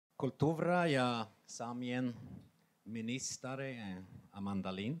Kultura ja saamien ministeri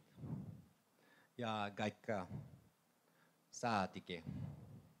Amanda Lind ja kaikka saatike.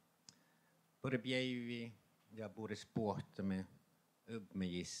 Purbieivi ja puris puhtame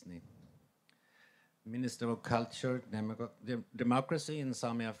ubmejisni. Minister of Culture, Democracy and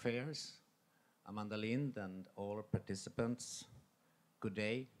Sami Affairs, Amanda Lind and all participants, good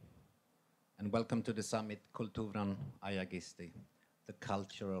day and welcome to the summit Kulturan Ajagisti, the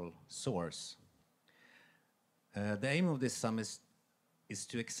cultural source. The aim of this summit is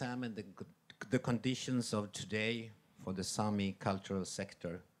to examine the conditions of today for the Sami cultural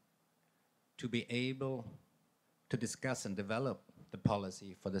sector, to be able to discuss and develop the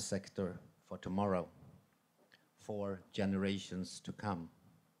policy for the sector for tomorrow, for generations to come.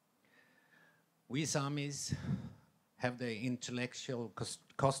 We Samis have the intellectual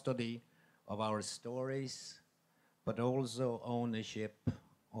custody of our stories, but also ownership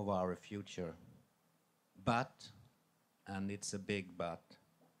of our future. But, and it's a big but,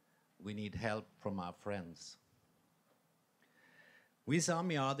 we need help from our friends. We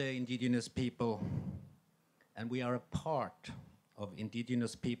Sami are the indigenous people, and we are a part of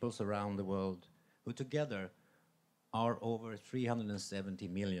indigenous peoples around the world who together are over 370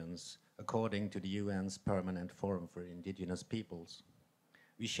 millions, according to the UN's Permanent Forum for Indigenous Peoples.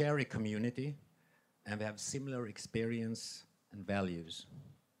 We share a community and we have similar experience and values.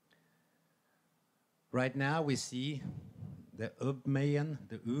 Right now we see the Ubmeyen,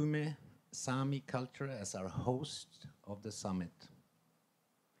 the Ume Sami culture as our host of the summit.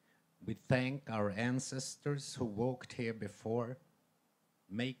 We thank our ancestors who walked here before,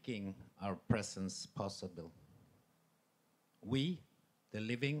 making our presence possible. We, the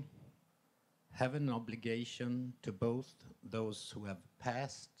living, have an obligation to both those who have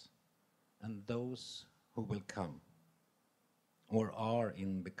passed and those who will come or are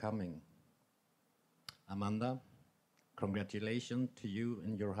in becoming. Amanda, congratulations to you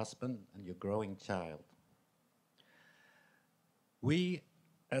and your husband and your growing child. We,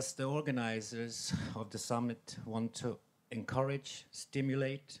 as the organizers of the summit, want to encourage,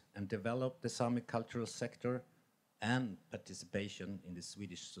 stimulate, and develop the Sami cultural sector and participation in the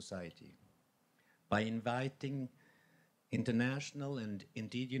Swedish society. By inviting international and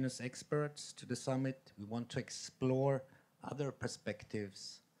indigenous experts to the summit, we want to explore other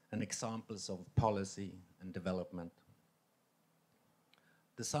perspectives and examples of policy and development.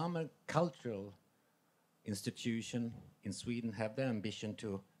 The Sami Cultural Institution in Sweden have the ambition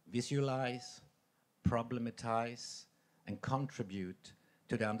to visualize, problematize, and contribute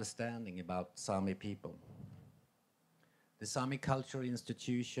to the understanding about Sami people. The Sami Cultural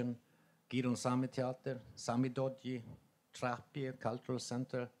Institution, Giron Sami Teater, Sami Dodji, Trapje Cultural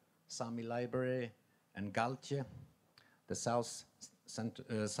Center, Sami Library, and Galtje, the South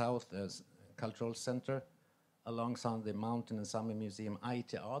Cultural Center, alongside the Mountain and Sami Museum,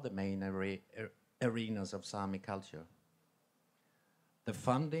 Aite, are the main arenas of Sami culture. The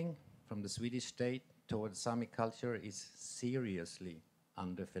funding from the Swedish state towards Sami culture is seriously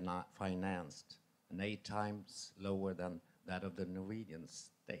underfinanced and 8 times lower than that of the Norwegian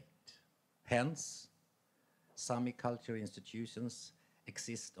state. Hence, Sami culture institutions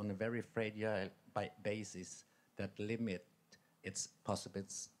exist on a very fragile basis that limit its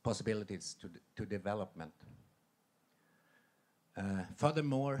possibilities to development.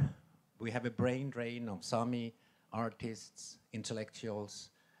 Furthermore, we have a brain drain of Sami artists, intellectuals,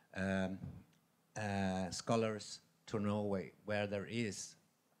 scholars to Norway, where there is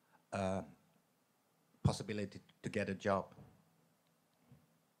a possibility to get a job.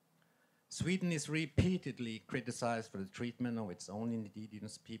 Sweden is repeatedly criticized for the treatment of its own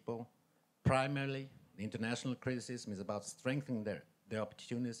indigenous people. Primarily, the international criticism is about strengthening the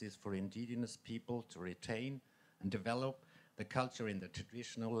opportunities for indigenous people to retain and develop the culture in the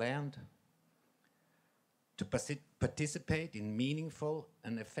traditional land, to participate in meaningful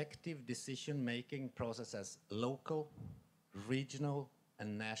and effective decision-making processes local, regional,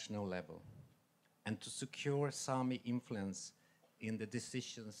 and national level, and to secure Sami influence in the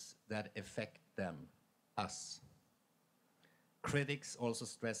decisions that affect them, us. Critics also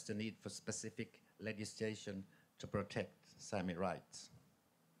stress the need for specific legislation to protect Sami rights.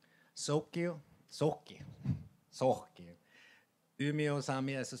 Såhkie Umeå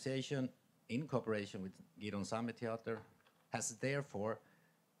Sami Association, in cooperation with Giron Sami Teater, has therefore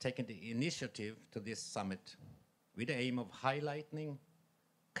taken the initiative to this summit with the aim of highlighting,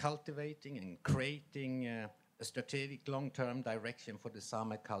 cultivating, and creating a strategic long-term direction for the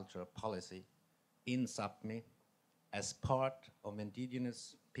Sami cultural policy in Sápmi as part of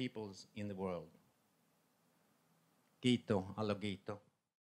indigenous peoples in the world. Gito, allo gito.